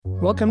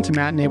Welcome to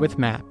Matinee with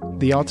Matt,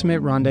 the ultimate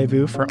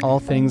rendezvous for all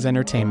things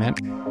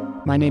entertainment.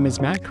 My name is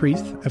Matt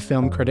Creeth, a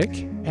film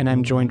critic, and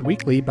I'm joined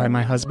weekly by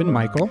my husband,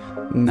 Michael.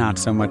 Not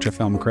so much a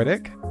film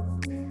critic.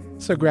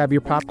 So grab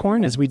your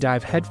popcorn as we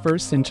dive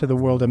headfirst into the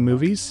world of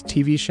movies,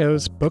 TV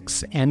shows,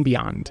 books, and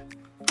beyond.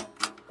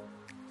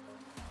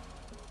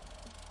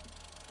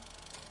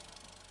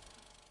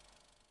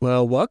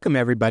 Well, welcome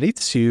everybody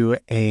to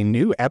a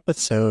new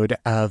episode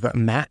of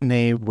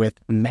Matinee with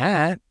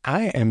Matt.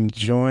 I am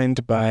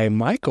joined by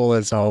Michael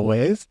as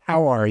always.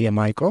 How are you,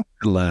 Michael?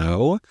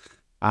 Hello.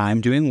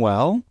 I'm doing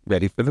well.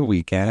 Ready for the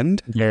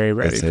weekend. Very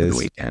ready for the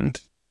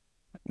weekend.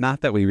 Not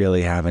that we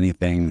really have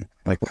anything,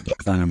 like we're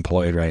both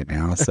unemployed right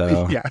now,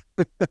 so yeah.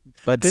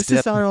 But this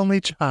is our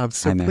only job,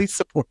 so please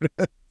support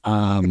us.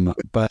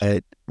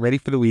 But ready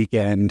for the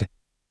weekend.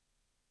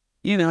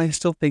 You know, I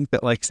still think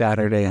that like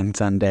Saturday and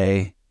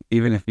Sunday,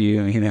 even if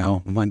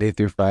you Monday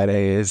through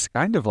Friday is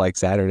kind of like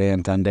Saturday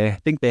and Sunday, I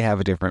think they have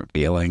a different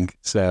feeling.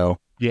 So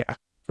yeah,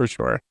 for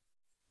sure.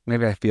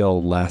 Maybe I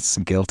feel less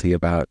guilty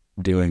about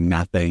doing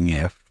nothing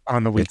if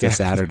on the weekend it's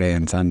a Saturday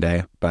and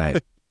Sunday.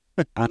 But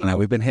I don't know.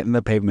 We've been hitting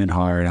the pavement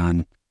hard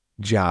on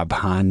job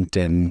hunt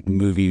and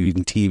movie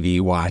and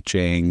TV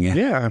watching.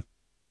 Yeah.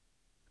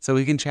 So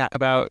we can chat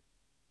about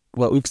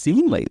what we've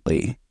seen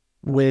lately.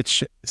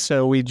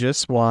 So we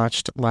just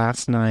watched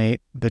last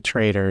night, The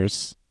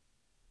Traitors.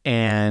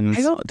 And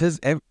I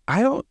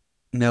don't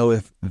know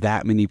if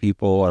that many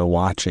people are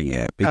watching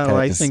it. Because,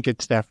 I think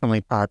it's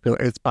definitely popular.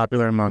 It's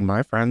popular among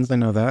my friends. I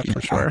know that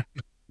for sure.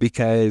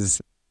 Because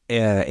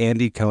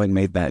Andy Cohen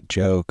made that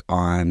joke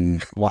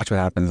on Watch What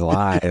Happens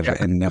Live,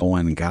 and no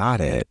one got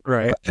it.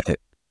 Right.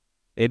 But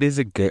it's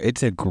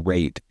a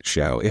great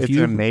show. It's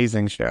an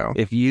amazing show.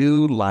 If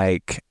you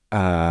like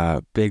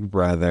Big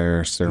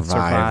Brother,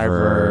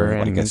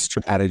 Survivor, like a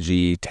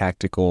strategy,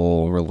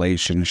 tactical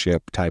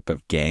relationship type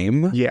of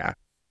game. Yeah.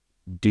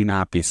 Do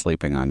not be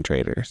sleeping on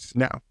Traitors.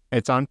 No,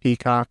 it's on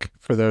Peacock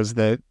for those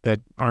that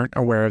aren't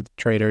aware of the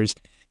Traitors.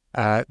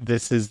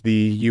 This is the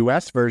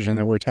U.S. version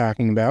that we're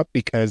talking about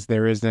because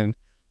there is an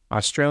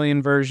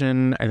Australian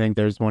version. I think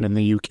there's one in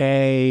the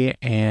UK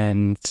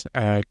and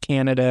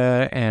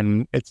Canada,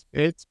 and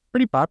it's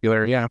pretty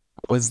popular. Yeah.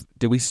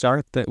 We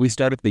started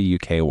the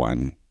UK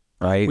one,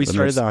 right? We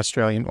started the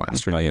Australian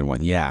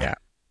one. Yeah.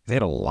 They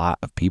had a lot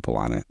of people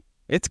on it.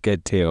 It's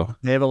good too.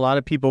 They have a lot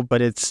of people,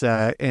 but it's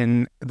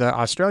in the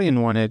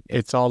Australian one.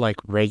 It's all like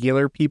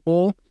regular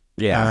people,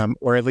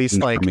 or at least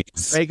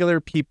normies. Like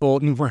regular people,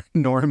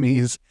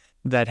 normies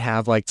that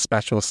have like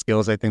special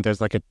skills. I think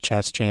there's like a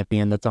chess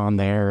champion that's on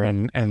there,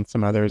 and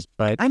some others.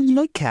 But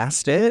they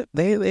cast it.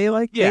 They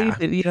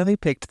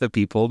picked the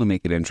people to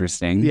make it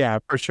interesting. Yeah,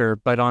 for sure.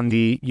 But on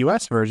the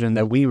U.S. version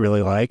that we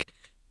really like,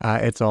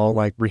 it's all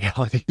like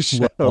reality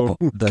show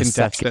the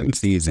second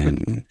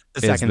season.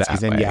 The second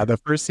season, yeah. The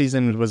first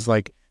season was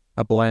like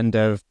a blend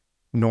of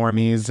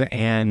normies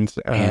and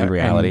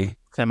reality, and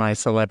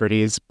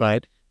semi-celebrities.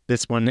 But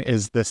this one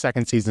is the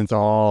second season's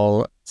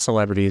all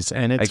celebrities,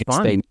 and it's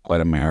fun. They know what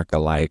America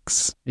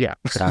likes. Yeah,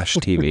 trash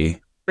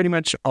TV. Pretty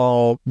much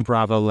all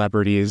Bravo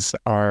celebrities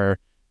are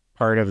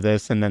part of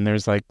this, and then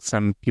there's like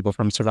some people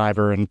from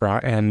Survivor and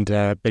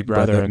Big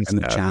Brother and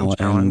the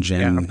Challenge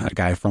and a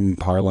guy from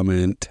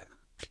Parliament.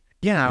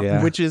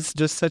 Yeah, which is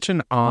just such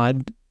an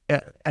odd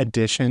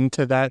addition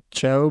to that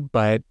show,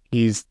 but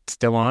he's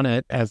still on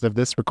it as of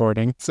this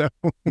recording. So,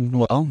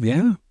 well,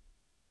 yeah.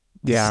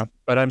 Yeah,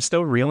 but I'm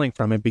still reeling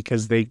from it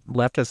because they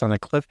left us on a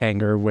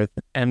cliffhanger with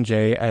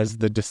MJ as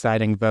the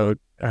deciding vote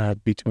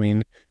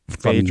between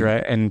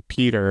Phaedra and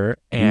Peter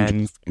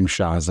and from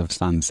Shaws of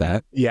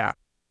Sunset. Yeah,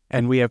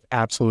 and we have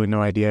absolutely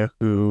no idea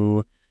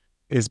who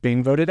is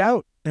being voted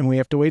out. And we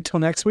have to wait till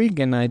next week,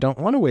 and I don't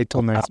want to wait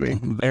till next week.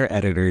 Their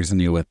editors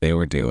knew what they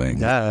were doing.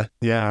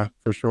 Yeah,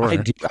 for sure.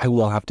 I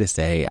will have to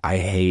say, I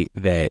hate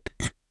that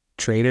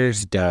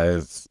Traitors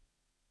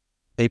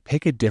they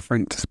pick a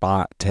different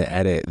spot to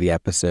edit the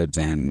episodes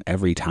in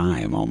every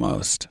time,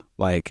 almost.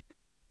 Like,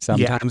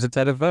 sometimes it's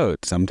at a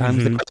vote.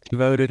 Sometimes they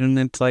voted, and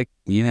it's like,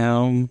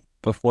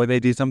 before they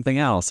do something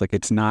else. Like,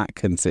 it's not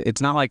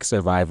like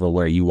Survivor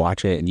where you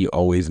watch it and you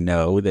always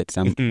know that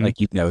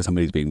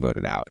somebody's being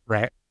voted out.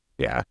 Right,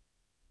 yeah.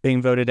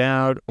 Being voted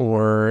out,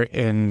 or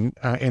in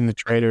the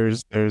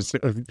Traitors, there's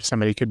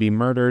somebody could be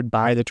murdered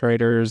by the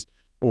Traitors,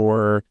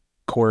 or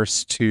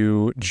course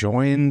to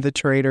join the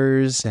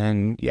Traitors,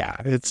 and yeah,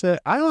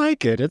 I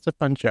like it. It's a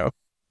fun show.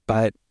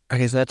 But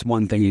okay, so that's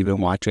one thing you've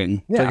been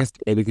watching. Yeah. So I guess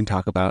maybe we can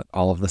talk about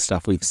all of the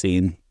stuff we've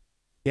seen.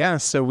 Yeah,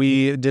 so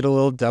we did a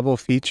little double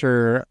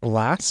feature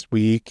last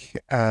week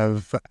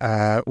of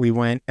we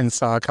went and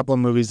saw a couple of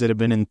movies that have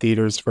been in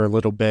theaters for a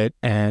little bit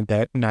and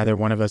that neither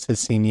one of us has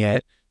seen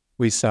yet.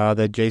 We saw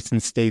the Jason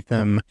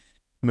Statham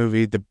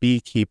movie, The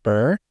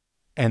Beekeeper,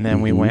 and then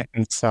we went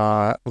and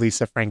saw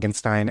Lisa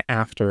Frankenstein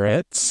after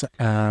it.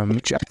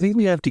 Which I think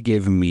we have to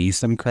give me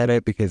some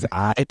credit because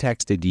I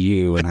texted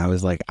you and I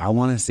was like, I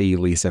want to see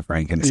Lisa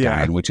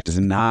Frankenstein, which is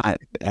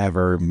not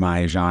ever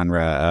my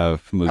genre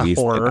of movies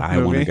that I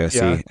want to go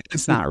see.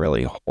 It's not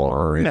really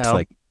horror.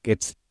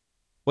 It's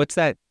what's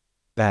that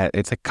that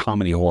it's a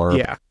comedy horror.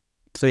 Yeah.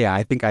 So yeah,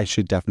 I think I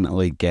should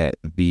definitely get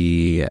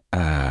the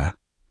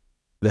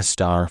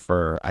star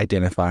for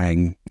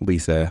identifying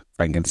Lisa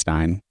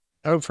Frankenstein.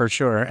 Oh, for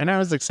sure. And I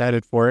was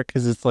excited for it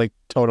because it's like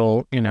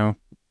total,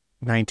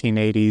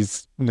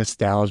 1980s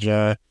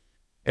nostalgia.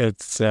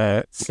 It's Is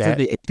it set.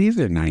 the 80s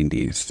or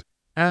 90s?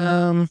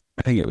 Um,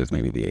 I think it was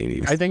maybe the I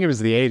 80s. think it was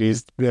the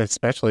 80s,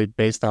 especially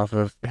based off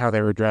of how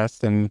they were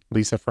dressed and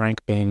Lisa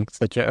Frank being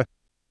such a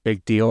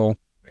big deal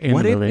in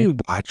What the did movie. we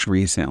watch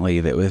recently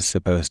that was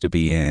supposed to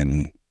be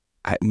in?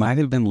 It might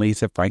have been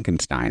Lisa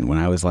Frankenstein when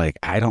I was like,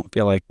 I don't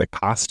feel like the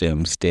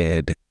costumes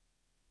did.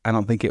 I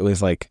don't think it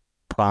was like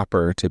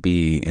proper to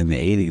be in the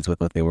 80s with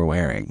what they were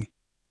wearing.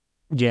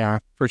 Yeah,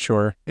 for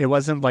sure. It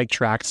wasn't like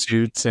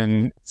tracksuits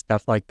and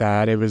stuff like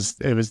that. It was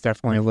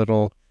definitely a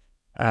little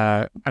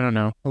I don't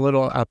know, a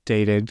little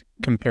updated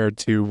compared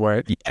to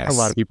what a lot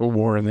Yes. of people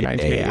wore in the Yeah,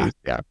 yeah.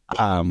 1980s.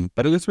 Yeah.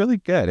 But it was really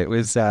good. It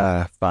was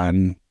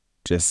fun.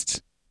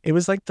 Just It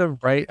was like the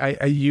right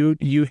you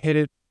hit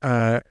it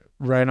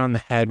right on the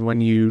head when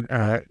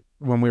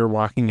we were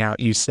walking out.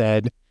 You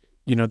said,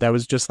 that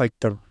was just like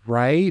the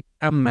right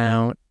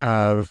amount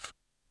of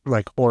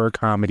like horror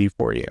comedy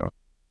for you.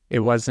 It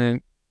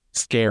wasn't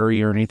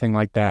scary or anything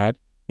like that.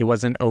 It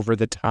wasn't over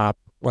the top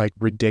like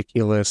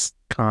ridiculous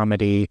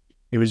comedy.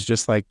 It was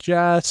just like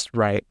just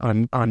right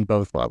on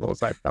both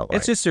levels, I felt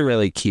it's like. just a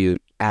really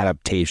cute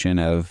adaptation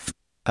of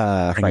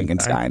Frankenstein.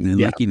 Frankenstein. And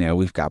Yeah. like,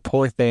 we've got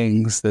Poor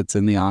Things that's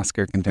in the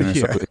Oscar contender. So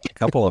Yeah. we've got a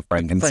couple of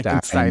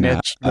Frankenstein.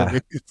 Frankenstein-ish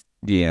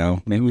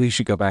movies. Maybe we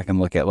should go back and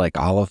look at like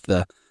all of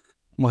the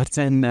what's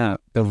in the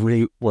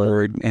root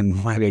word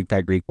in My Big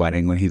Fat Greek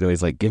Wedding when he's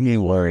always like, give me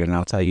a word and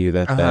I'll tell you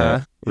that the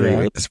Uh-huh. Yeah.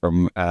 root is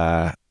from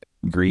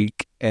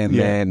Greek. And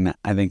Yeah. then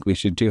I think we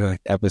should do an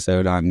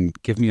episode on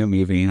give me a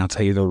movie and I'll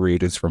tell you the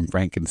root is from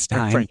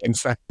Frankenstein.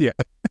 Frankenstein. Yeah.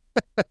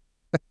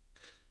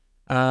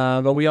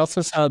 But we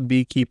also saw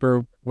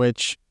Beekeeper,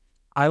 which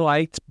I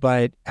liked,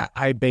 but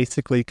I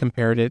basically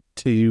compared it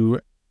to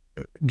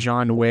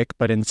John Wick,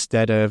 but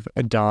instead of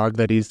a dog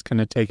that he's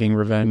kind of taking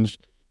revenge,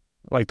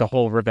 like the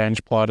whole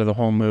revenge plot of the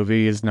whole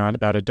movie is not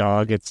about a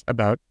dog. It's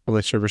about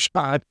Alicia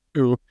Rashad,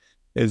 who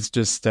is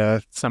just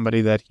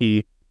somebody that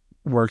he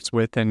works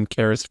with and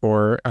cares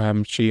for.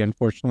 She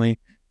unfortunately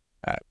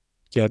uh,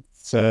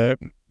 gets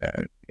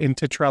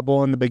into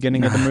trouble in the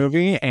beginning of the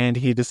movie, and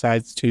he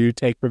decides to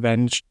take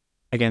revenge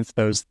against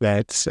those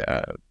that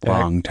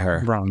Wronged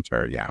her. wronged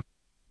her. Yeah,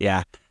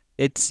 Yeah.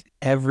 It's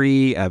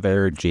every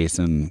other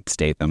Jason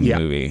Statham Yeah.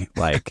 movie.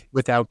 Like,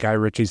 without Guy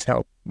Ritchie's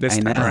help this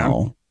I time around.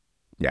 know.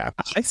 Yeah,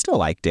 I still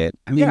liked it.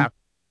 I mean, yeah.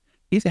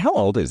 how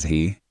old is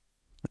he?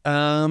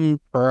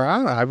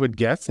 I would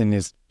guess in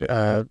his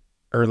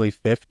early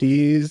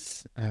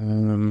 50s.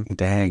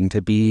 Dang,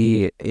 to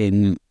be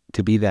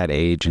that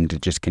age and to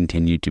just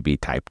continue to be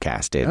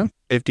typecasted. Yeah,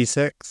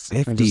 56. I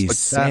just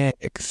looked it up.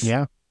 56.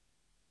 Yeah,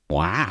 he'll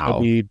Wow.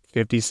 be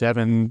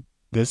 57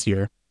 this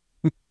year.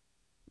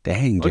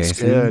 Dang, Looks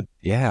Jason. good.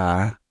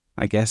 Yeah.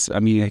 I guess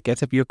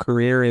if your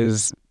career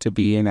is to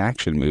be in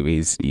action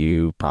movies,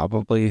 you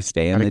probably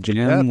stay in Gotta the keep it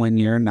gym up. when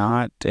you're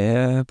not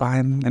in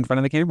front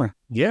of the camera.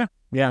 Yeah,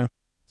 yeah.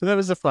 So that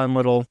was a fun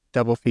little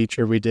double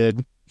feature we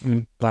did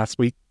last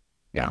week.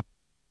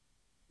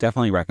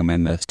 Definitely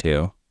recommend those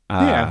two.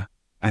 Yeah.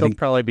 I They'll think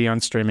probably be on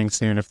streaming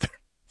soon if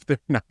they're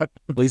not.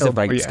 Lisa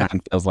available yet.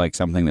 Frankenstein feels like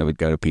something that would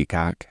go to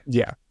Peacock.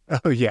 Yeah.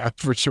 Oh yeah,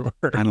 for sure.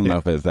 I don't know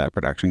if it's that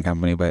production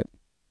company, but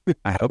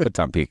I hope it's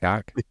on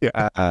Peacock.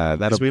 Yeah. That'll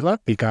Because we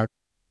love Peacock.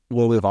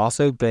 Well, we've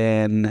also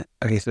been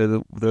okay.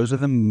 So those are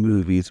the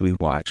movies we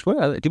watched.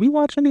 Did we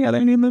watch any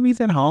other new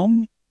movies at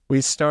home?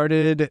 We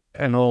started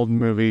an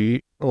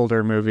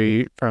older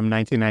movie from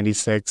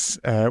 1996,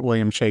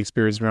 William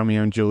Shakespeare's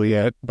Romeo and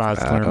Juliet, Baz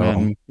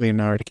Luhrmann,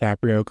 Leonardo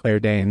DiCaprio,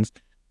 Claire Danes.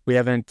 We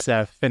haven't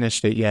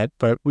finished it yet,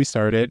 but we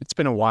started. It's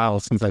been a while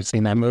since I've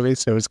seen that movie,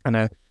 so it was kind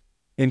of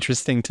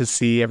interesting to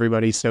see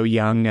everybody so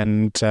young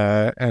and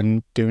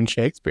doing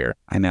Shakespeare.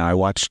 I know. I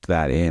watched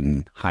that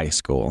in high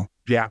school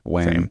Yeah,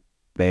 when same.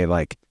 they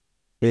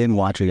didn't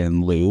watch it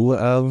in lieu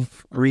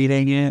of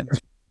reading it,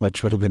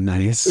 which would have been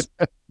nice.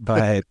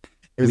 But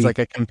It was like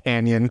a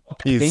companion I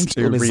piece think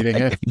to it was reading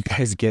like, it. if you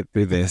guys get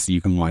through this,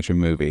 you can watch a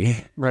movie.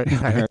 Right.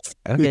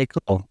 Okay,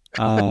 cool.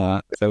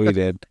 So we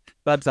did.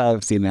 That's how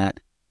I've seen that.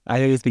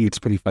 I always think it's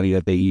pretty funny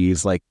that they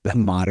use like the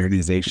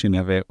modernization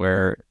of it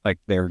where like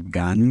their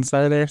guns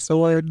are their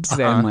swords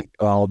and like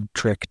all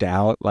tricked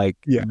out, like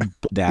Yeah.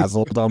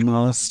 bedazzled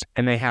almost.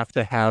 And they have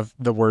to have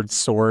the word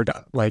sword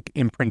like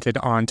imprinted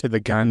onto the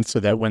gun so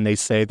that when they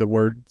say the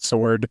word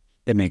sword,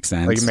 It makes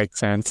sense. like it makes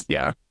sense.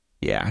 Yeah.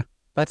 Yeah.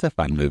 That's a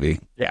fun movie.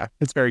 Yeah.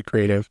 It's very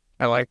creative.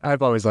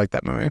 I've always liked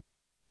that movie.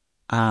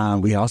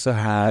 We also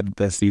had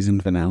the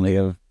season finale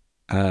of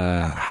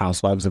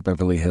Housewives of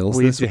Beverly Hills.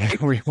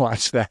 We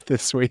watched that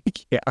this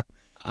week. Yeah.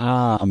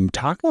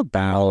 Talk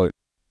about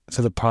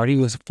so the party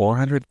was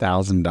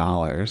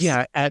 $400,000.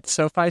 Yeah. At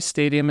SoFi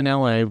Stadium in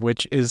LA,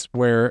 which is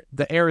where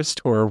the Eras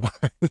Tour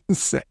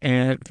was,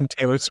 and from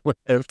Taylor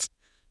Swift.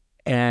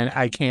 And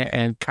I can't.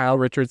 And Kyle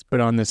Richards put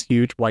on this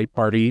huge white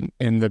party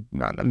in the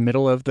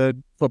middle of the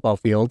football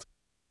field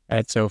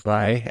at SoFi.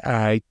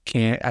 I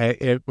can't.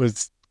 It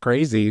was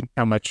crazy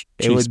how much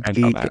It she would spent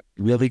on be that.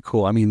 really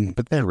cool. I mean,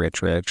 but they're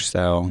rich,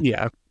 so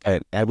Yeah,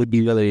 I would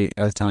be really.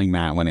 I was telling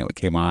Matt when it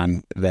came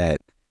on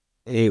that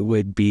it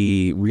would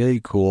be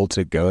really cool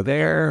to go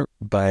there,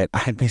 but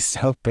I'd be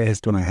so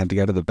pissed when I had to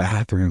go to the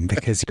bathroom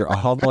because you're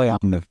all the way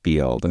on the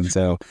field, and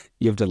so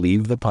you have to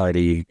leave the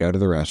party, go to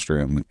the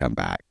restroom, and come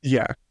back.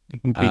 yeah.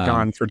 Be Um,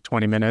 gone for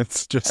 20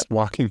 minutes just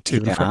walking to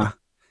and from. yeah,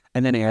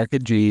 and then Erica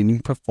Jean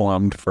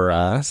performed for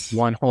us.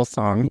 One whole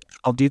song.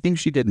 Oh, do you think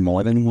she did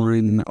more than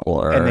one,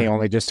 And they or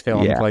only just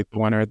filmed yeah? like the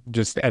one or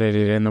just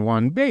edited in the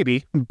one,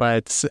 baby.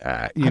 But,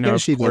 I bet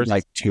she did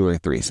like 2 or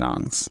 3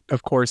 songs,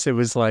 of course, it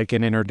was like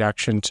an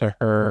introduction to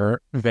her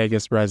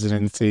Vegas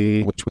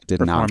residency which we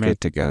did not performance.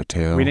 get to go We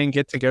to. didn't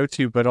get to go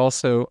to, but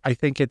also I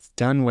think it's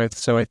done with.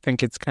 So I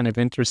think it's kind of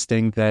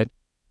interesting that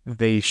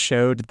they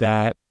showed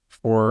that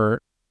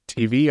for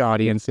TV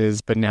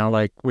audiences, but now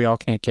like we all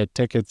can't get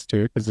tickets to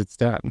it because it's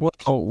done. Well,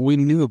 oh, we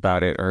knew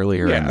about it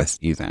earlier in Yeah. the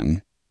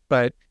season.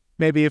 But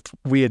maybe if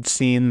we had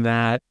seen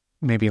that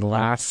maybe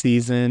last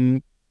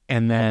season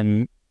and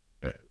then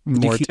You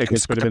more can't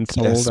tickets would have been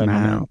script this, sold. I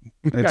don't man. know.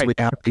 It's Right.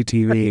 reality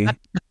TV.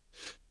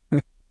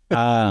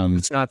 Um,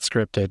 It's not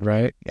scripted,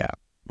 right? Yeah.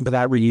 but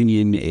that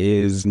reunion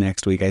is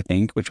next week, I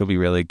think, which will be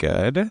really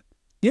good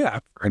Yeah.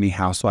 for any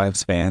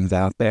Housewives fans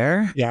out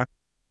there. Yeah.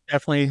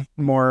 Definitely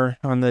more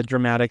on the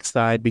dramatic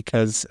side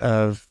because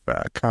of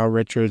Kyle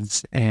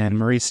Richards and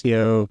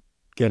Mauricio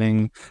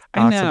getting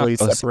I know. possibly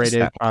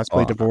separated,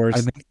 possibly I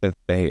divorced. think that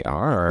they They're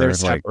are like,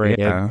 separated,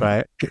 yeah,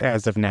 but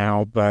as of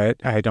now, but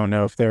I don't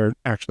know if they're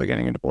actually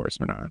getting a divorce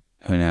or not.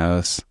 who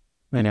knows?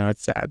 I know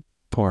it's sad.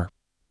 Poor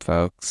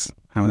folks.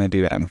 How would they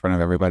do that in front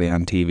of everybody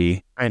on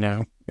TV? I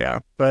know. Yeah.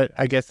 But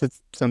I guess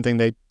it's something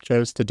they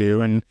chose to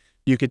do. And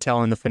you could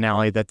tell in the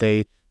finale that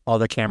all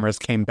the cameras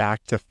came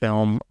back to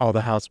film all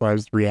the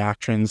housewives'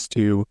 reactions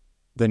to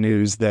the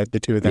news that the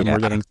two of them Yeah, were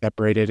getting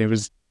separated. It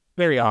was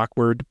very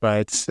awkward,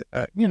 but,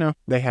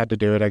 they had to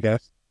do it, I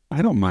guess.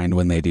 I don't mind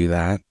when they do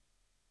that.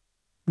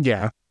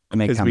 Yeah. When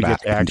they Because come we get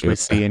back to and do actually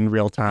see in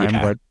real time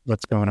yeah,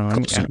 what's going on.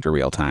 closer Yeah. to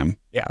real time.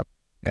 Yeah.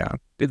 Yeah.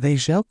 Did they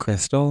show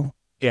Crystal?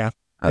 Yeah.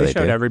 Oh, They they showed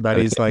did. Oh, they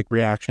everybody's did. like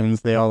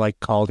reactions. They all like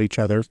called each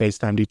other,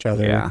 FaceTimed each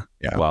other. Yeah.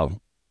 Yeah.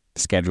 Well,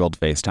 scheduled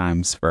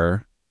FaceTimes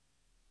for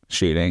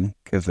shooting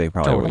because they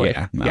probably were. Totally.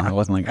 Yeah. No, Yeah. it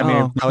wasn't like, I mean,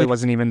 oh, it probably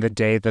wasn't even the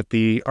day that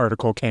the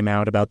article came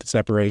out about the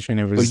separation.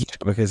 It well, was, yeah,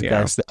 because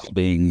yeah. Garcelle,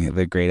 being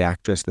the great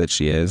actress that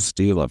she is,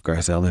 do you love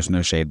Garcelle? There's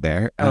no shade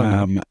there.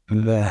 Oh,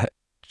 no.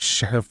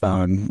 Her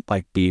phone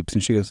like beeps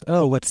and she goes,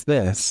 "Oh, what's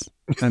this?"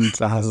 And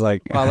so I was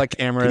like, While the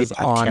camera's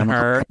yeah, on camera.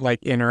 her,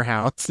 like in her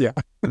house. Yeah.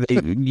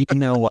 You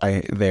know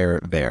why they're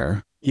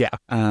there. Yeah,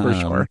 for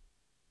sure.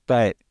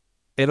 But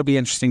it'll be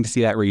interesting to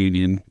see that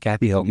reunion.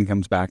 Kathy Hilton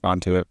comes back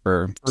onto it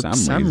for For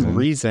some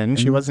reason.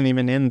 she wasn't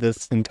even in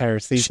this entire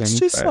season. She's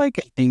just but like,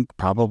 I think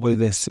probably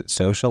this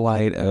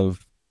socialite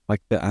of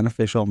like the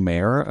unofficial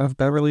mayor of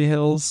Beverly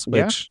Hills,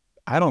 Yeah. which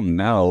I don't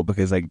know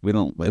because like we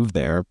don't live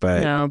there,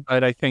 but no,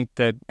 but I think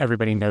that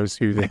everybody knows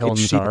who the is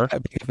Hiltons she are.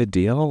 that big of a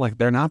deal? Like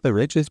they're not the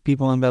richest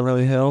people in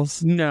Beverly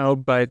Hills. No,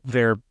 but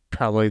they're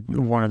probably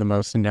one of the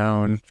most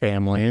known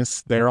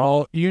families. They're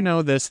all,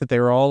 that they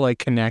were all like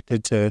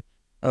connected to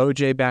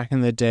OJ back in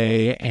the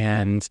day,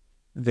 and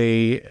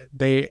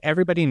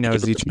everybody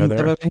knows each other.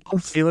 Beverly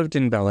Hills? He lived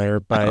in Bel Air,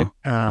 but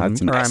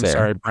that's or nice I'm there.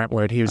 sorry,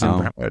 Brentwood. He was in Oh.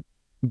 Brentwood,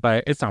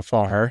 but it's not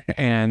far.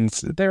 And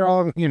they're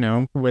all,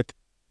 with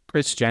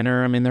Kris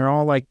Jenner. I mean, they're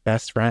all like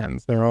best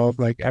friends. They're all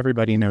like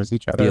everybody knows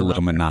each other. The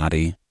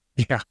Illuminati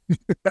Yeah,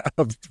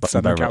 of of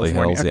Southern Beverly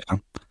California.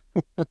 Hills,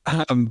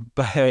 yeah.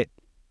 But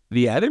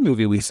the other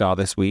movie we saw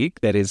this week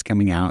that is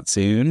coming out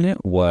soon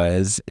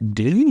was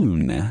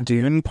Dune.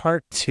 Dune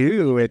Part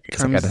 2. It I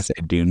gotta comes. say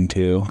Dune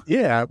 2.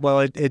 Yeah,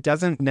 well, it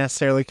doesn't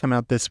necessarily come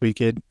out this week.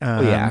 It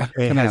yeah,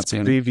 it coming has out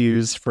soon.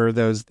 previews for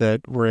those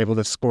that were able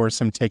to score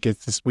some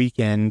tickets this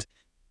weekend.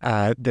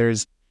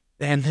 There's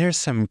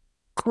some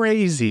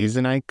crazies,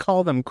 and I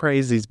call them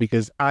crazies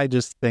because I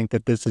just think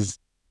that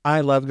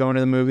I love going to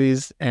the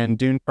movies, and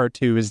Dune Part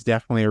 2 is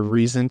definitely a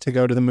reason to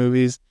go to the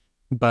movies.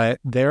 But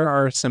there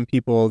are some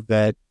people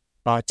that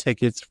bought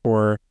tickets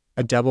for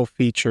a double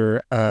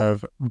feature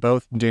of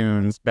both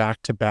Dunes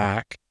back to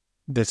back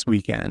this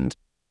weekend.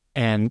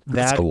 And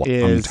That's that a long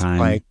is time.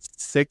 like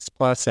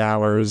 6+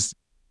 hours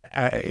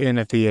in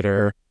a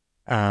theater,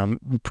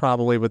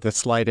 probably with a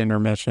slight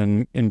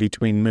intermission in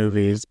between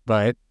movies.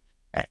 But,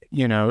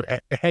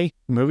 hey,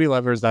 movie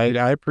lovers, I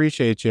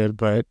appreciate you,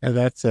 but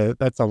that's a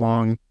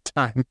long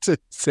time to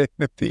sit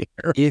in the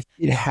theater. If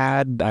it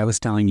had, I was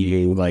telling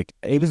you, like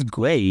it was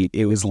great.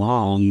 It was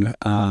long.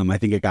 I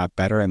think it got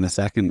better in the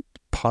second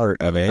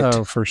part of it.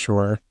 Oh, for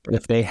sure.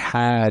 If they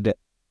had,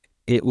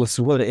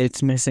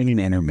 it's missing an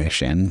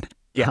intermission.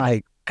 Yeah.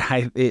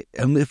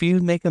 If you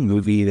make a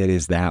movie that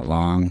is that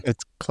long,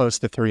 It's close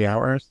to 3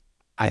 hours.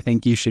 I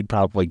think you should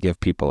probably give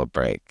people a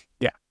break.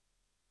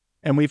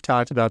 And we've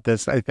talked about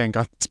this, I think,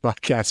 on this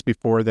podcast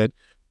before, that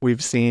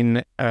we've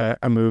seen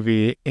a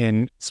movie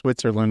in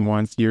Switzerland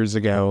once years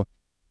ago,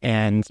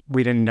 and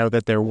we didn't know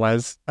that there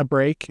was a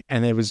break,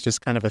 and it was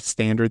just kind of a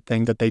standard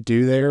thing that they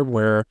do there,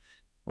 where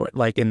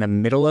like in the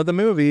middle of the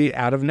movie,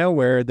 out of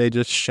nowhere, they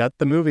just shut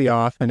the movie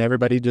off, and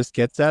everybody just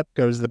gets up,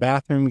 goes to the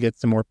bathroom,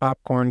 gets some more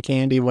popcorn,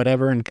 candy,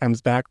 whatever, and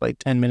comes back like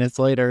 10 minutes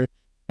later,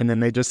 and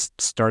then they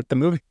just start the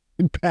movie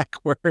back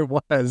where it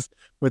was It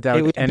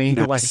without would be any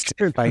like. nice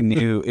if I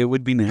knew. It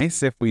would be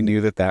nice if we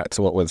knew that that's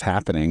what was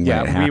happening when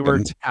Yeah, it we were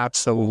happened.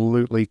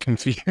 absolutely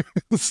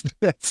confused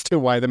as to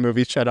why the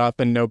movie shut off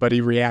and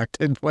nobody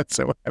reacted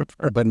whatsoever.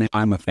 But now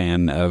I'm a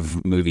fan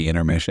of movie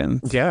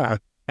intermissions. Yeah.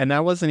 And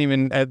that wasn't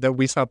even that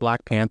we saw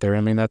Black Panther.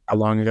 I mean, that's how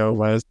long ago it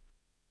was.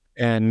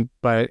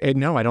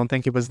 No, I don't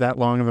think it was that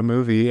long of a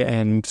movie,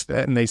 and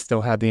they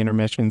still had the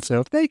intermission. So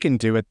if they can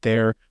do it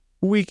there,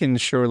 we can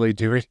surely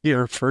do it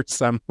here for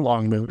some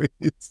long movies.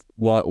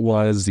 What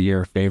was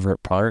your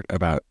favorite part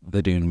about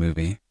the Dune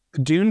movie?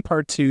 Dune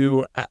Part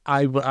Two,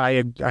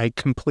 I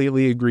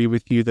completely agree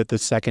with you that the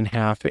second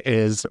half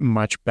is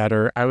much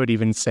better. I would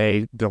even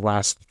say the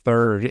last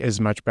third is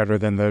much better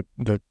than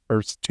the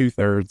first two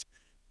thirds.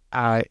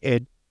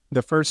 It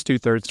the first two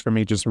thirds for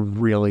me just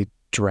really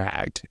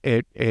dragged.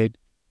 It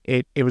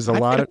was a I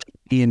lot feel of like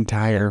the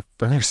entire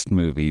first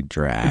movie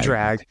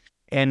drag,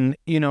 and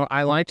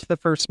I liked the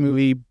first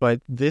movie,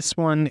 but this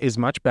one is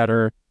much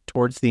better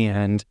towards the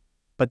end.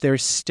 But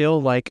there's still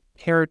like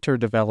character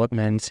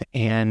development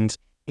and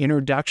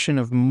introduction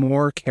of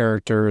more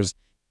characters.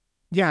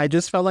 Yeah, I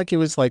just felt like it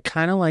was like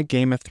kind of like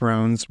Game of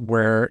Thrones,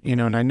 where,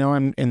 and I know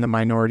I'm in the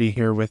minority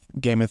here with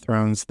Game of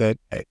Thrones, that,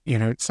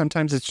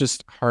 sometimes it's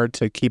just hard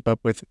to keep up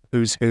with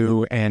who's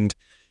who and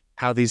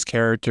how these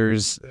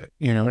characters,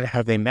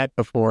 have they met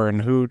before,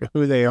 and who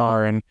they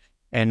are,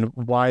 and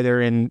why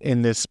they're in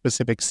this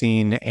specific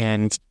scene,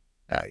 and,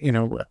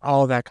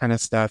 all that kind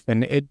of stuff.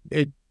 And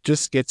it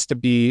just gets to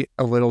be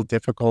a little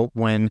difficult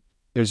when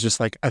there's just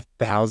like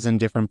 1,000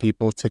 different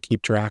people to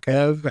keep track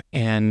of,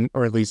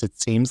 or at least it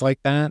seems like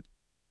that.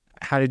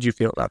 How did you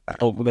feel about that?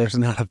 Oh, there's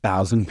not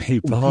 1,000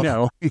 people.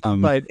 No,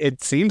 but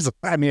it seems,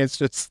 I mean, it's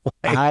just like,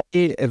 I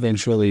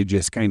eventually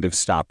just kind of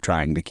stopped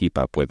trying to keep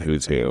up with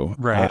who's who.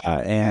 right.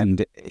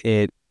 And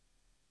it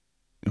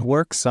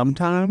works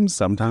sometimes.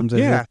 Sometimes I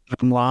Yeah.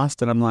 just I'm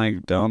lost and I'm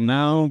like, don't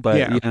know. But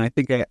Yeah. I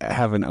think I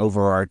have an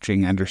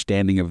overarching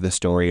understanding of the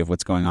story of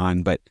what's going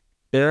on. But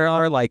there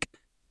are like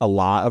a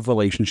lot of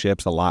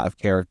relationships, a lot of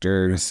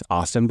characters.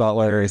 Austin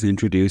Butler is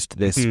introduced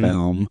this Mhm.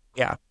 film.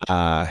 Yeah.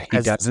 He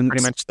As doesn't.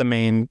 pretty much the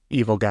main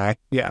evil guy.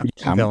 Yeah.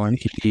 Villain.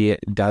 He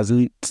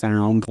doesn't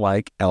sound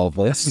like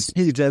Elvis.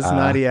 He does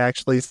not. He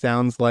actually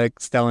sounds like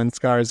Stellan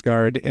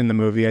Skarsgård in the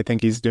movie. I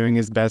think he's doing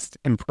his best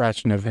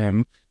impression of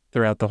him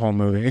throughout the whole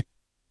movie.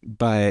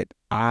 But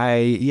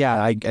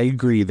I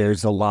agree.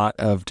 There's a lot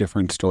of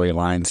different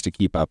storylines to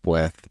keep up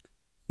with.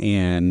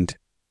 And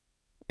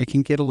it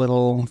can get a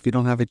little, if you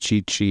don't have a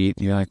cheat sheet,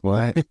 you're like,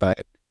 what?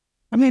 But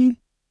I mean,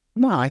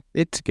 no,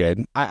 it's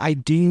good. I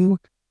do,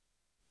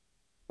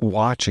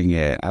 watching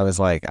it, I was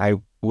like, I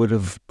would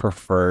have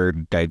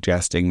preferred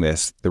digesting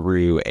this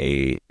through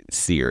a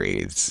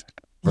series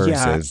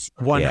versus,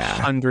 yeah,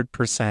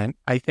 100%.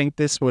 I think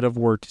this would have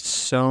worked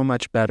so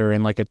much better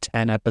in like a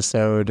 10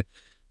 episode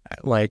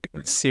like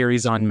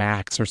series on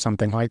Max or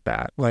something like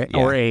that, like,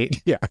 or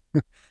 8. Yeah.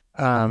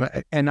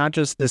 And not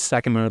just this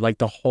second movie, like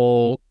the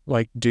whole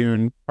like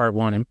Dune Part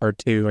 1 and Part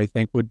 2, I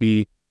think would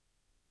be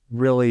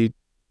really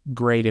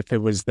great if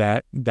it was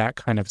that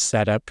kind of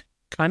setup,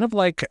 kind of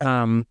like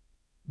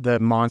the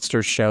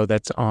monster show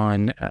that's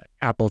on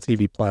Apple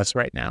TV Plus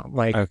right now.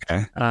 Like,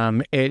 okay.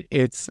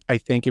 It's I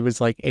think it was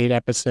like 8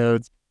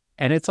 episodes,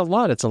 and it's a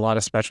lot. It's a lot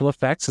of special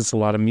effects. It's a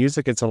lot of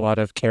music. It's a lot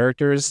of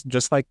characters,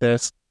 just like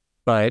this,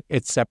 but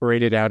it's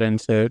separated out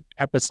into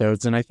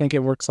episodes, and I think it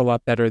works a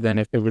lot better than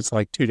if it was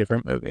like 2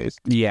 different movies.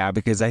 Yeah,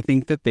 because I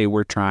think that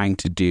they're trying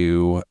to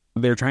do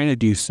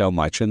so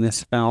much in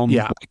this film.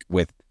 Yeah. Like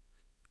with,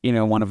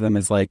 one of them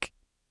is like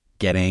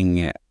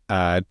getting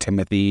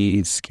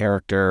Timothy's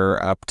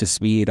character up to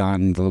speed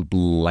on the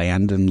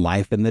land and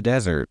life in the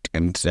desert.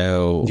 And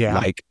so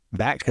like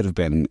that could have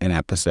been an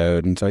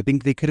episode. And so I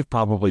think they could have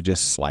probably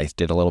just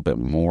sliced it a little bit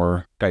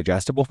more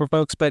digestible for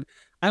folks. But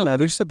I don't know,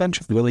 there's a bunch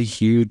of really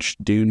huge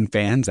Dune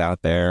fans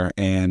out there,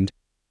 and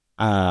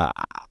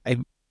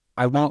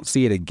I won't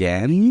see it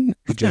again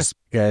just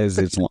because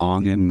it's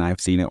long and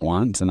I've seen it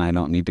once and I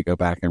don't need to go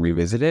back and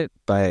revisit it.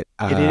 But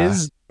it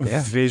is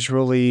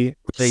visually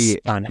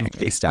stunning.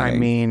 I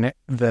mean,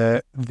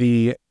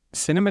 the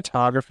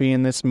cinematography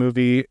in this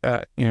movie,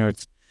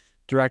 it's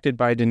directed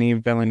by Denis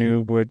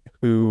Villeneuve,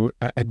 who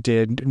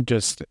did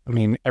just, I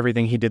mean,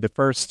 everything. He did the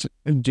first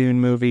Dune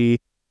movie,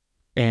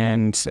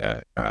 and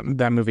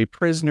that movie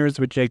Prisoners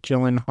with Jake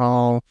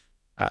Gyllenhaal,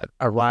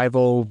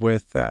 Arrival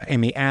with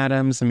Amy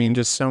Adams. I mean,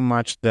 just so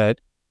much that,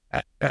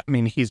 I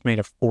mean, he's made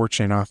a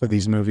fortune off of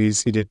these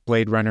movies. He did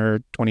Blade Runner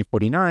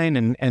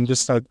 2049 and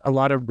just a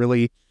lot of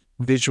really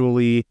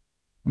visually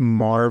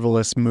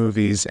marvelous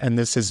movies, and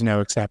this is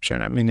no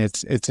exception. I mean,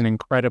 it's an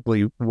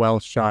incredibly well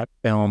shot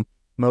film.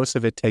 Most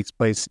of it takes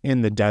place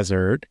in the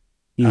desert.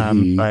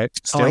 Mhm. But Oh, I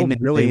still know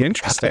they really would cut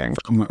interesting.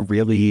 from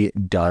really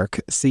dark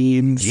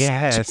scenes to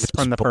Yes, from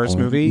just the first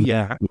movie. boom.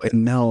 Yeah.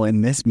 No,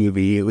 in this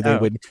movie, they Oh,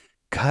 would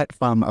cut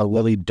from a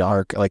really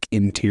dark, like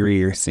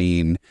interior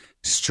scene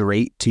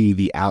straight to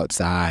the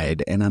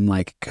outside. And I'm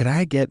like, could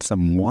I get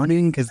some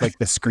warning? Because like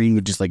the screen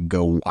would just like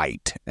go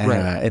white.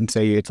 right. And so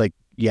it's like,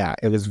 yeah,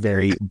 it was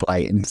very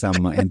bright in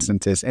some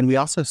instances. And we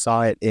also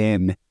saw it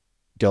in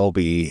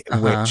Dolby,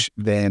 Uh-huh. which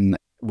then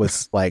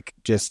was like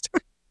just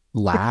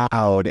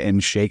loud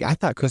and shake. I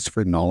thought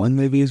Christopher Nolan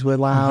movies were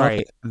loud.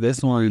 Right.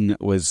 This one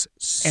was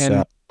so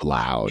And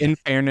loud. in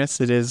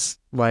fairness, it is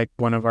like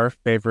one of our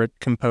favorite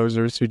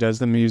composers who does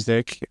the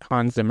music,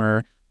 Hans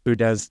Zimmer, who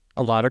does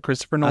a lot of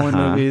Christopher Nolan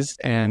Uh-huh. movies,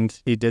 and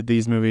he did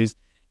these movies.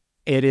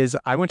 It is,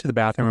 I went to the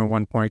bathroom at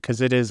one point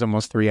because it is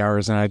almost 3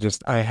 hours and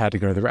I had to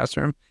go to the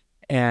restroom.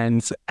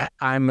 And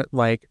I'm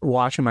like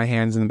washing my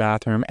hands in the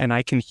bathroom and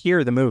I can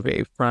hear the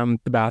movie from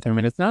the bathroom.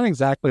 And it's not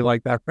exactly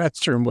like that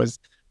restroom was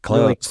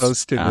really Close.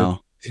 close to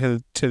Oh,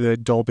 the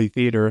Dolby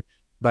Theater,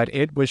 but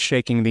it was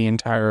shaking the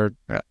entire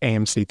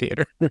AMC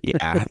theater.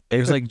 yeah.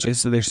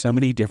 There's so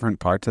many different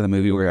parts of the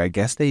movie where I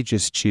guess they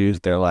just choose,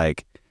 they're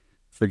like,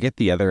 forget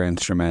the other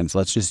instruments,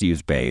 let's just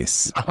use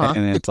bass. Uh-huh.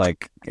 And it's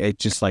like, it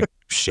just like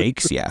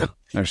shakes you.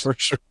 There's For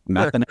sure.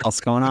 nothing else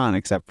going on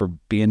except for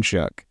being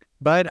shook.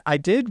 But I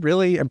did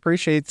really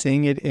appreciate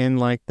seeing it in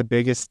like the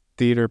biggest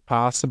theater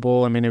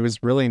possible. I mean, it was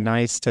really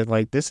nice to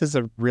like, this is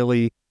a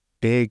really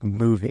big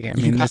movie. I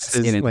You mean, got this to see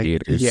it is in like,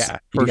 theaters. yeah,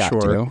 You for got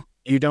sure.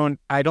 to.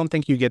 I don't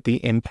think you get the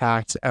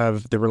impact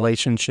of the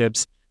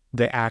relationships,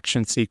 the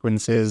action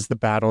sequences, the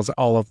battles,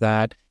 all of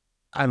that,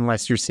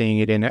 unless you're seeing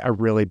it in a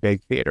really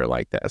big theater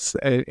like this.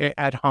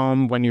 At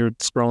home, when you're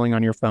scrolling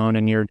on your phone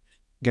and you're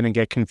going to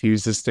get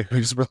confused as to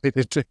who's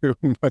related to who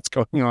and what's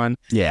going on,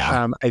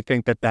 Yeah. I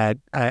think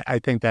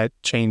that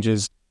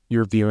changes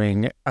your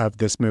viewing of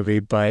this movie.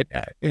 But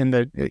in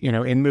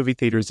movie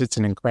theaters, it's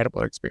an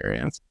incredible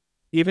experience.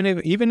 Even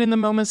in the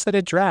moments that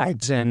it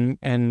drags and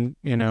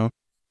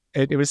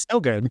it was still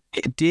good.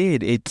 It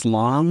did. It's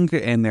long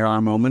and there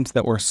are moments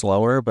that were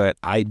slower, but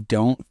I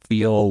don't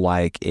feel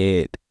like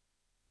it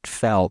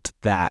felt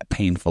that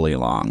painfully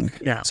long.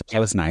 Yeah. So that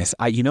was nice.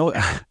 I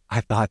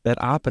thought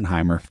that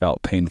Oppenheimer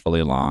felt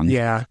painfully long.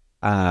 Yeah.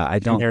 I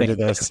don't Compared think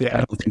to this, I yeah.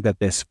 don't think that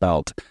this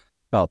felt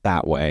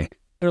that way.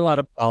 There are a lot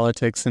of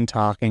politics and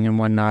talking and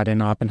whatnot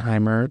in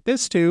Oppenheimer.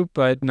 This too,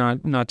 but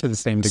not to the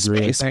same degree,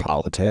 I Space think.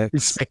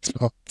 politics. Space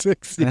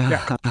politics,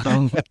 yeah.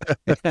 On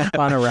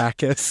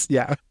Arrakis,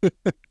 yeah.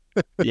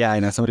 Yeah, I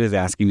know somebody was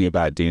asking me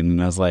about Dune,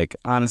 and I was like,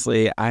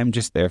 honestly, I'm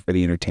just there for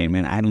the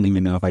entertainment. I don't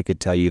even know if I could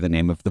tell you the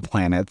name of the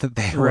planet that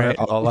they were Right.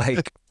 all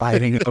like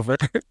fighting over.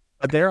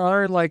 But there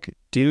are like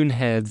Dune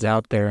heads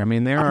out there. I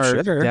mean, there I'm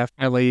are sure.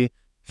 definitely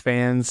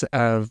fans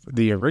of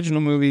the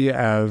original movie,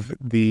 of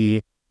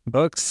the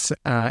books,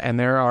 and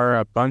there are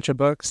a bunch of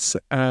books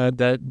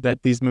that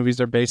these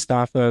movies are based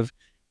off of.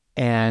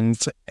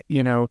 And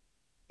you know,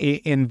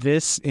 in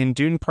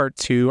Dune Part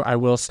Two, I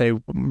will say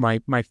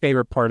my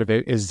favorite part of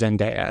it is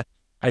Zendaya.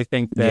 I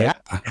think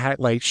that Yeah.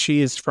 like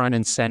she is front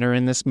and center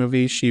in this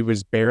movie. She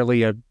was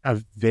barely a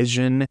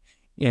vision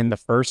in the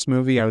first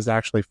movie. I was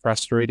actually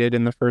frustrated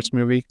in the first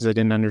movie because I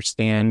didn't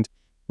understand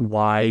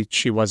why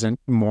she wasn't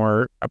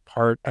more a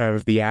part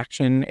of the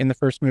action in the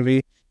first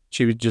movie.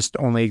 She would just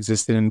only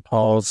existed in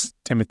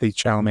Timothy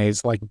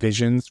Chalamet's like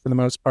visions for the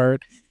most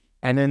part.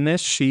 And in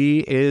this,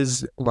 she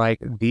is like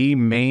the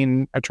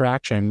main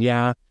attraction.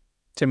 Yeah,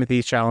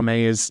 Timothy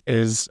Chalamet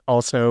is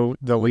also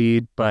the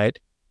lead, but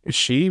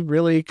she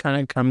really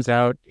kind of comes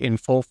out in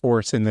full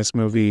force in this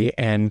movie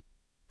and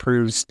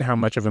proves how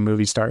much of a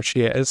movie star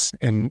she is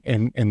in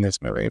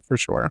this movie for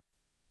sure.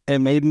 It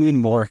made me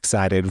more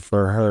excited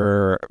for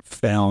her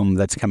film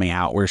that's coming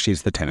out where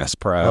she's the tennis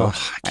pro.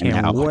 Oh, I And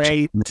can't now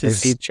wait to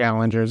see there's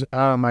Challengers.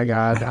 Oh my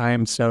God, I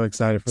am so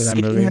excited for that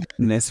seeing movie. her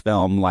in this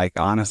film, like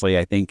honestly,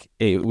 I think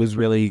it was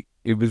really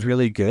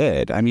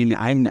good. I mean,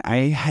 I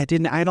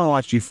don't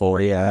watch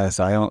Euphoria,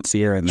 so I don't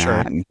see her in Sure.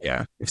 that. And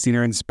Yeah. I've seen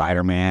her in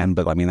Spider-Man,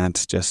 but I mean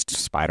that's just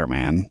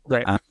Spider-Man.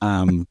 Right.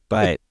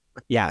 But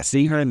yeah,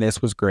 seeing her in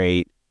this was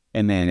great,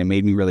 and then it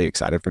made me really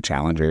excited for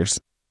Challengers.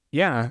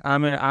 Yeah,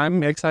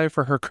 I'm excited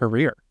for her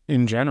career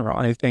in general.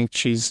 I think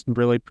she's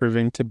really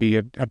proving to be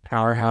a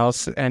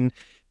powerhouse. And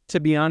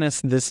to be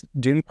honest, this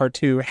Dune Part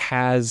Two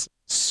has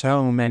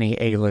so many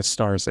A-list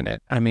stars in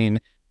it. I mean,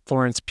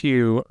 Florence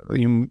Pugh,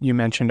 you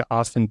mentioned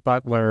Austin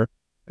Butler,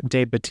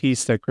 Dave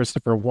Bautista,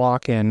 Christopher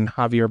Walken,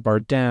 Javier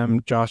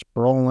Bardem, Josh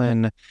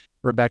Brolin,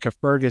 Rebecca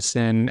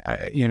Ferguson.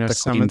 The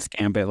some of Queen's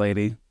Gambit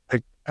lady.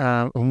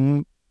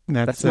 the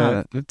That's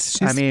not. I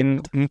She's.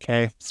 mean,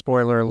 okay,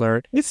 spoiler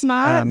alert. It's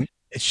not. Um,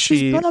 She's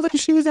she brother.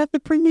 She was at the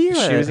She was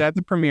premiere. at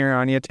the premiere,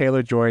 Anya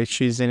Taylor-Joy.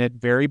 She's in it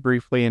very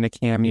briefly in a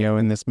cameo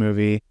in this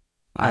movie.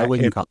 I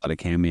wouldn't If call it a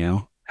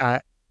cameo. uh,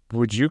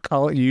 would you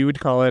call it? You would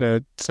call it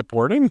a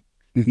supporting?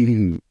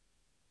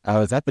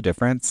 Oh, is that the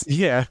difference?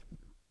 Yeah,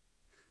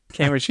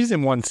 cameo. She's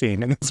in one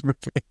scene in this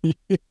movie.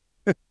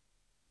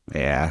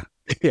 Yeah.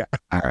 Yeah.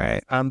 All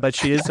right. But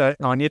she is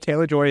Anya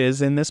Taylor-Joy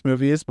is in this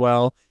movie as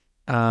well.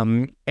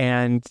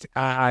 And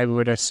I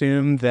would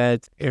assume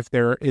that if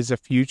there is a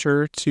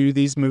future to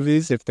these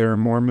movies, if there are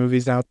more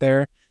movies out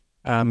there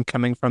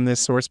coming from this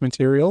source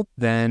material,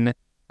 then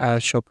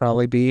she'll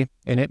probably be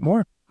in it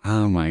more.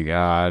 Oh my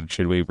God.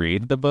 Should we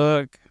read the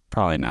book?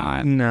 Probably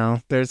not.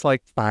 No, there's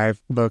like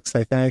 5 books,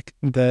 I think,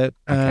 that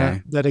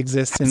Okay. that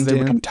exist Has in there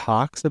Dune. been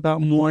talks about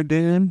more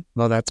Dune?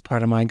 Well, that's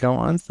part of my go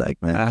on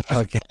segment.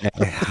 Okay.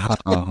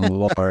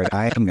 Oh Lord.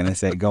 I am gonna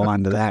say go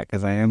on to that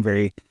because I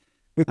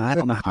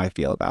don't know how I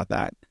feel about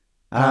that.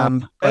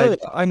 But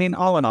I mean,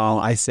 all in all,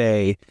 I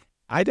say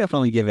I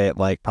definitely give it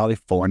like probably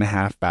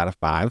 4.5 out of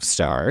 5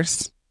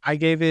 stars. I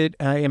gave it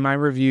in my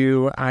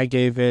review, I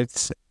gave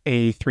it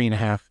a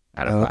 3.5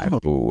 out of 5.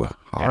 Oh, Yeah.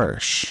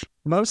 harsh.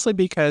 Mostly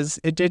because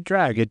it did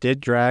drag. It did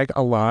drag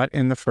a lot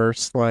in the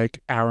first like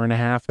hour and a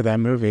half of that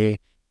movie.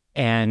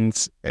 And,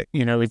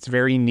 it's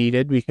very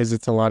needed because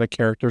it's a lot of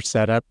character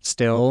setup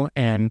still.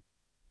 And,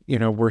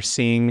 we're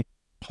seeing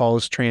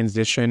Paul's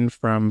transition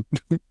from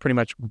pretty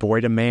much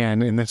boy to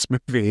man in this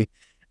movie.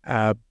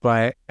 And,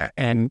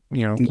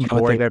 You know what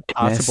boy they to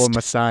possible missed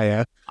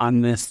messiah.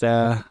 on this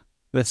film?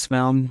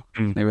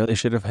 Mm. They really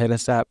should have hit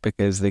us up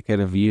because they could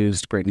have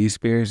used Britney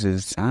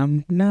Spears'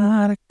 "I'm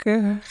not a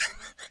girl,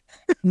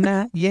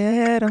 not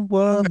yet a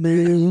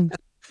woman."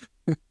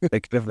 They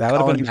could have that would have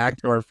Calling been back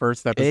to our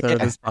first episode of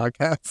yeah. this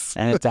podcast.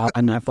 And it's out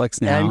on Netflix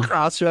And now.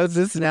 Crossroads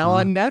is now Uh, on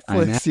I know.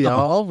 Netflix,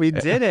 y'all. We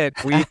did it.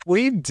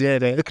 We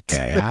did it.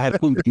 Okay, I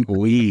don't think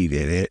we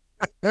did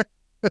it.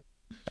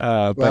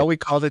 But Well, we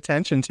called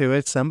attention to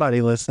it.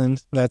 Somebody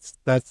listened. That's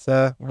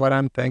what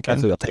I'm that's thinking.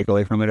 what you'll take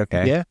away from it.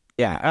 Okay. Yeah.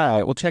 Yeah. All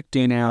right. Well, check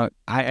Dune out.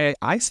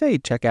 I say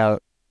check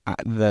out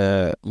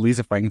the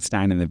Lisa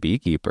Frankenstein and the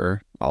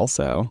Beekeeper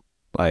also.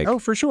 Like, Oh,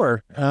 for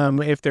sure.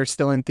 If they're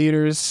still in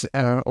theaters,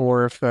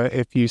 or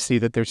if you see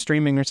that they're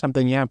streaming or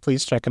something, yeah,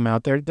 please check them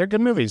out. They're good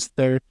movies.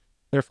 They're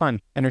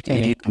fun,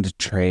 entertaining. and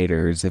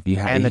Traders. If you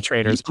have, And the you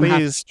Traders, don't have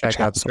to please watch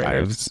check out the Traders.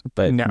 Housewives,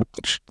 but No.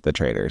 watch the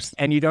Traders.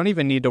 And you don't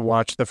even need to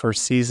watch the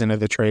first season of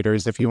the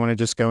Traders if you want to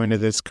just go into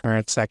this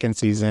current second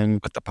season.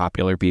 With the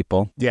popular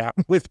people. Yeah,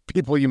 with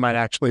people you might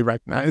actually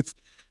recognize.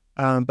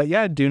 But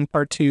yeah, Dune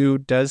Part 2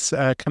 does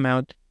come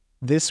out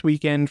this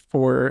weekend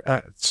for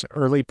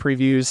early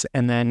previews,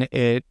 and then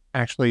it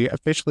actually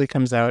officially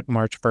comes out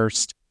March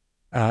 1st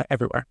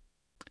everywhere.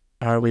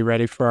 Are we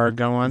ready for our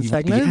go on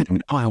segment? Yeah,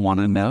 I want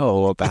to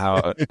know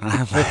about.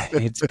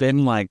 It's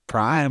been like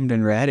primed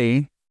and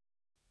ready.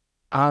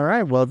 All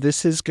right. Well,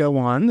 this is Go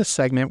On, the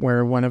segment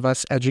where one of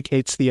us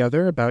educates the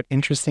other about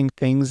interesting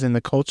things in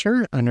the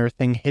culture,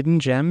 unearthing hidden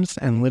gems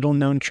and little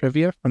known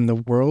trivia from the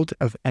world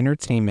of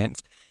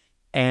entertainment.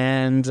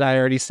 And I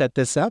already set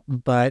this up,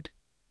 but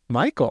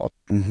Michael,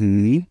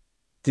 Mm-hmm.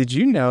 did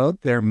you know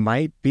there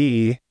might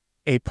be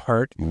a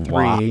part 3?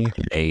 Why?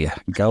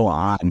 Go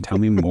on. Tell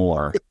me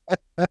more.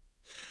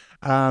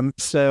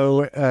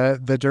 So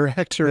the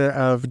director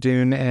of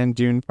Dune and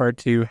Dune Part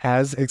 2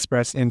 has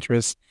expressed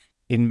interest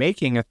in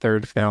making a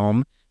third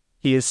film.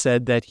 He has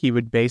said that he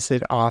would base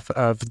it off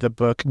of the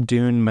book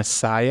Dune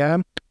Messiah,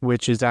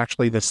 which is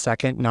actually the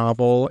second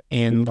novel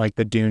in like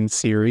the Dune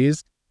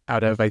series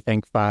out of, I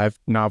think, 5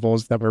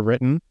 novels that were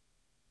written.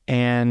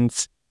 And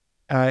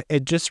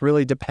it just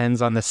really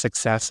depends on the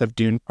success of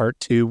Dune Part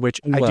 2,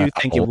 which I do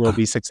think it will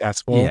be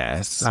successful.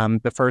 Yes.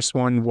 The first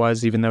one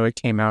was, even though it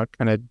came out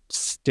kind of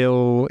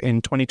still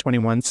in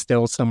 2021,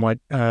 still somewhat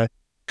COVID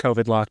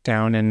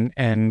lockdown,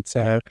 and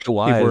It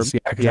was. Yeah,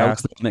 because that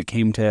was the one that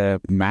came to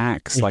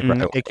Max. Like,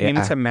 right away. it came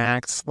to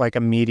Max like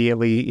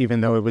immediately,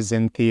 even though it was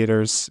in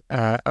theaters.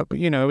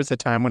 It was a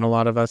time when a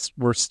lot of us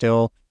were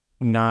still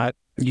not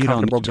You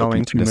don't comfortable need to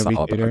going to the this movie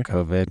all theater.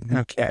 about COVID.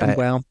 Okay, But-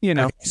 well,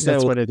 so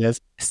that's what it is.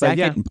 But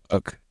yeah, second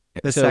book.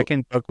 the So,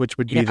 second book, which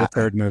would be yeah. the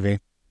third movie.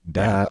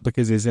 Duh,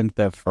 because isn't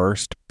the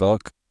first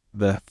book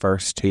the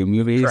first 2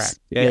 movies? Correct.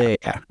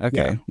 Yeah.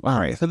 Okay. All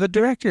right. So the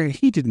director,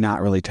 he did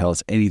not really tell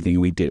us anything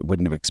we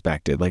wouldn't have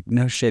expected. Like,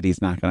 no shit,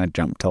 he's not going to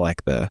jump to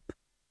like the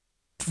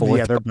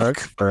fourth other book?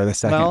 for the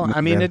second. Well,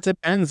 I mean, movie. it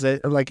depends.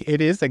 It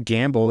is a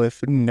gamble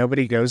if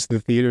nobody goes to the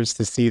theaters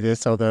to see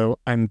this, although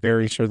I'm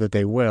very sure that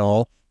they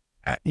will.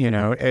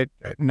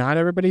 Not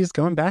everybody's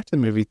going back to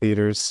movie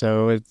theaters,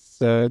 so it's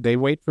they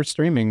wait for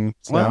streaming.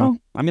 So. Well,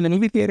 I mean, the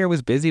movie theater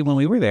was busy when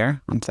we were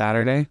there on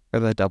Saturday for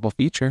the double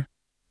feature.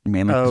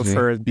 Mainly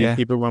For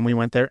Beekeeper when we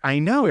went there, I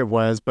know it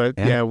was, but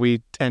Yeah.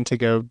 we tend to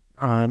go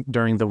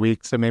during the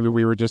week, so maybe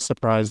we were just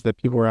surprised that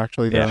people were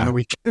actually there on Yeah. the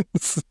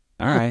weekends.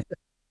 All right.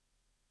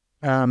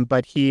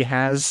 But he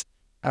has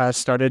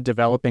started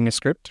developing a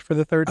script for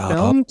the third Oh.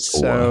 film,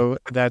 so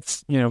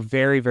that's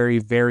very, very,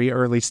 very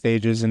early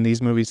stages, and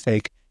these movies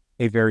take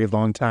a very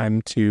long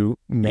time to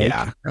make.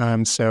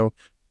 Yeah. So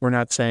we're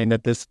not saying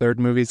that this third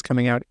movie is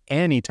coming out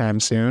anytime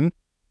soon.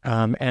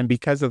 And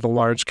because of the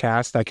large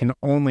cast, I can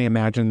only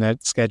imagine that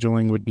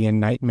scheduling would be a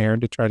nightmare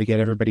to try to get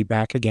everybody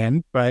back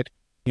again, but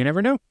you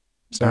never know.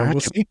 So All right.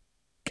 we'll see.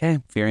 Okay.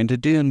 If you're into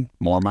Dune,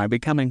 more might be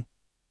coming.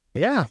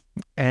 Yeah.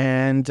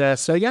 And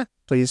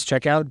please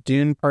check out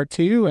Dune Part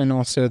 2 and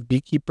also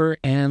Beekeeper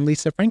and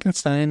Lisa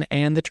Frankenstein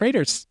and the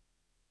Traders.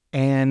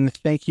 And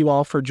thank you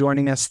all for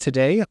joining us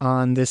today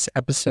on this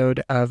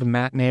episode of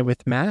Matinee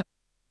with Matt.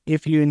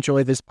 If you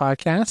enjoy this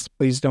podcast,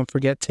 please don't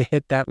forget to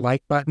hit that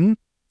like button,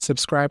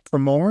 subscribe for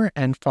more,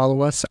 and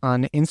follow us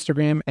on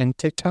Instagram and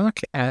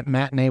TikTok at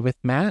Matinee with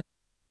Matt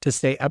to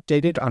stay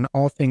updated on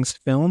all things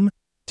film,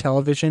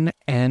 television,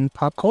 and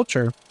pop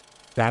culture.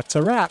 That's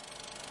a wrap.